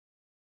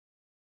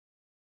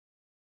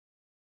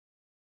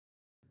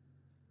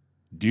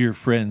Dear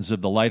friends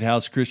of the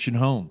Lighthouse Christian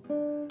Home,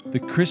 the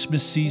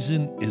Christmas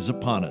season is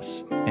upon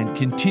us and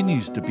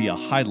continues to be a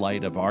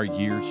highlight of our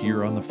year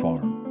here on the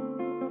farm.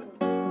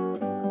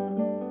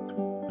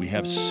 We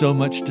have so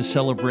much to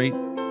celebrate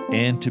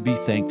and to be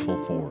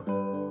thankful for.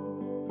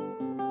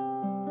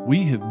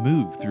 We have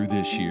moved through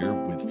this year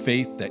with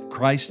faith that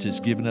Christ has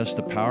given us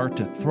the power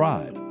to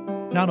thrive,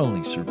 not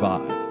only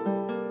survive.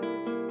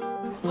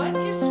 What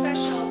is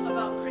special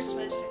about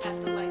Christmas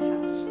at the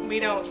Lighthouse? We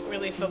don't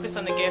really focus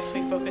on the gifts,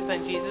 we focus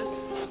on Jesus,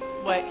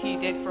 what He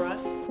did for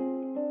us.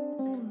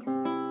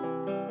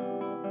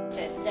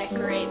 To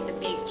decorate the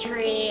big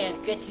tree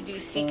and get to do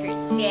Secret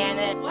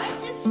Santa. What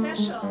is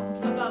special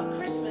about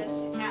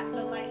Christmas at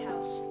the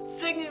Lighthouse?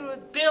 Singing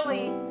with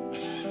Billy.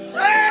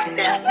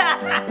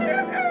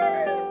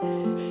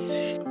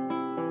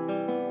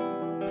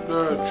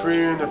 The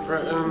tree and the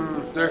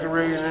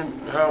decorating,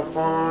 have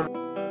fun.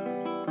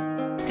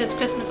 Because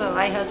Christmas at the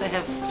Lighthouse, I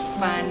have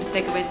fun,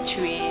 decorate the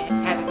tree,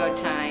 have a good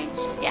time.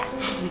 Yeah.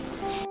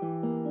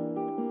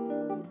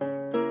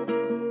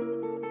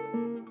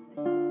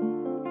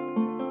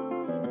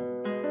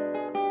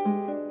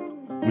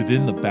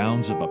 Within the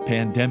bounds of a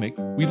pandemic,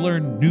 we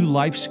learned new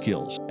life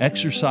skills,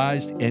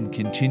 exercised, and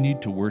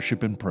continued to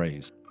worship and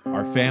praise.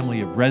 Our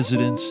family of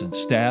residents and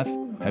staff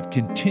have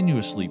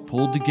continuously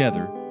pulled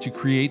together to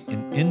create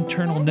an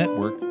internal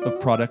network of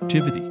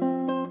productivity.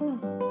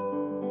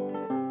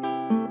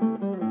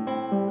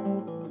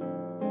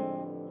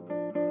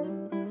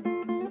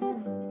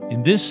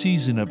 In this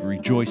season of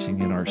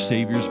rejoicing in our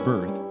Savior's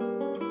birth,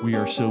 we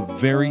are so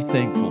very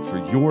thankful for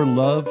your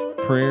love,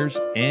 prayers,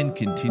 and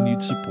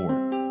continued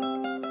support.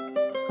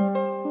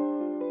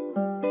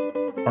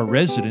 Our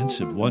residents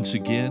have once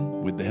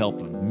again, with the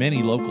help of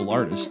many local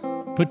artists,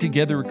 put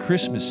together a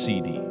Christmas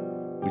CD,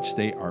 which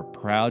they are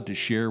proud to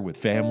share with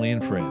family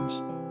and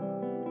friends.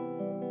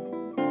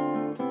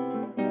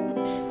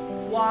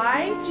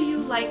 Why do you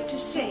like to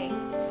sing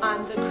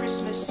on the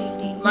Christmas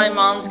CD? My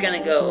mom's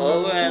gonna go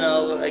over and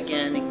over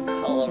again in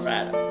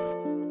Colorado.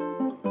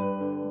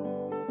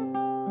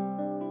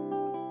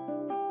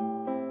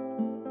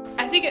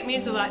 I think it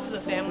means a lot to the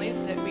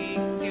families that we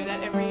do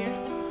that every year.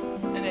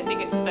 And I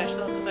think it's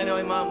special because I know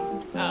my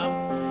mom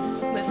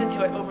listened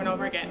to it over and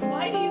over again.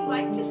 Why do you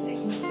like to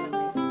sing?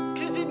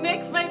 Because it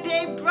makes my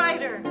day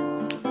brighter.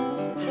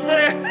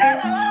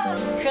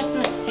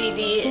 Christmas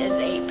CD is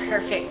a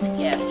perfect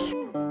gift.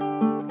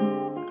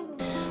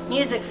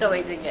 Music's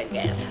always a good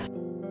gift.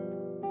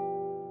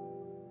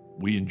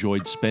 We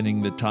enjoyed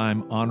spending the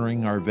time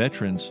honoring our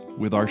veterans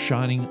with our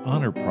Shining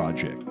Honor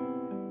Project.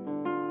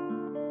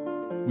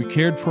 We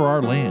cared for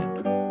our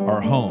land, our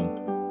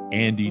home,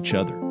 and each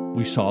other.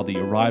 We saw the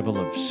arrival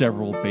of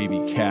several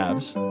baby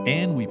calves,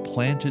 and we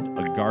planted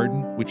a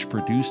garden which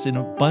produced an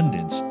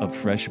abundance of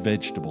fresh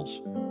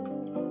vegetables.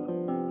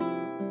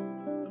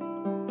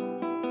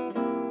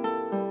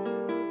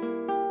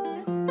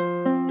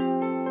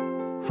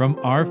 From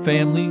our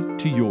family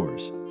to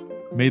yours,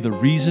 may the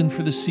reason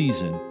for the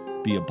season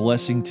be a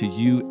blessing to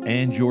you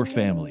and your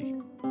family.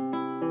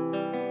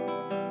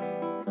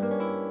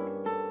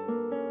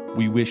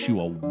 We wish you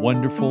a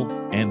wonderful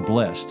and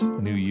blessed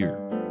new year.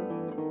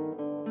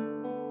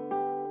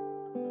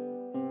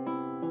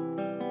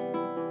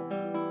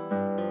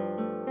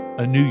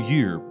 A new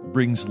year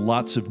brings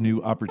lots of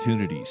new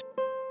opportunities,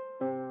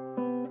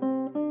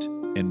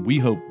 and we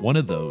hope one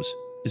of those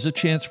is a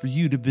chance for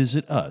you to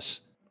visit us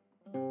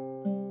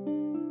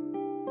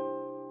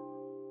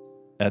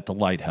at the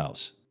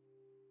Lighthouse.